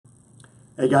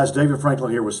Hey guys, David Franklin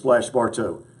here with Splash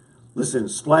Bartow. Listen,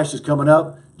 Splash is coming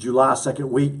up July 2nd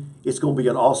week. It's going to be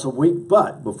an awesome week,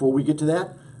 but before we get to that,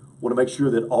 I want to make sure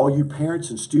that all you parents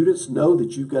and students know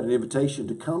that you've got an invitation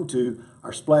to come to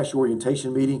our Splash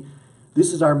orientation meeting.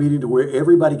 This is our meeting to where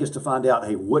everybody gets to find out,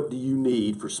 hey, what do you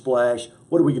need for Splash?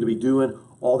 What are we going to be doing?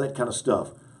 All that kind of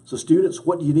stuff. So students,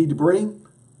 what do you need to bring?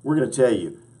 We're going to tell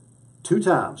you 2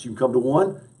 times. You can come to one.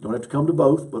 You don't have to come to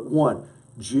both, but one.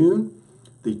 June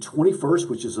the 21st,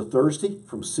 which is a Thursday,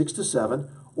 from 6 to 7,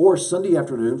 or Sunday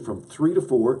afternoon from 3 to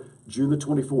 4, June the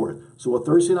 24th. So a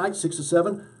Thursday night, 6 to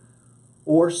 7,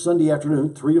 or Sunday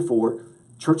afternoon, 3 to 4,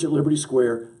 Church at Liberty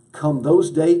Square. Come those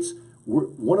dates,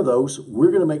 one of those, we're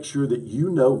going to make sure that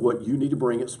you know what you need to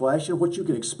bring at Splash and what you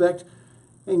can expect,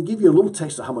 and give you a little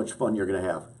taste of how much fun you're going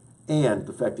to have, and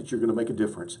the fact that you're going to make a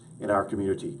difference in our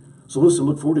community. So listen,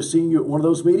 look forward to seeing you at one of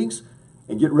those meetings,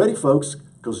 and get ready, folks,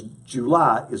 because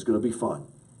July is going to be fun.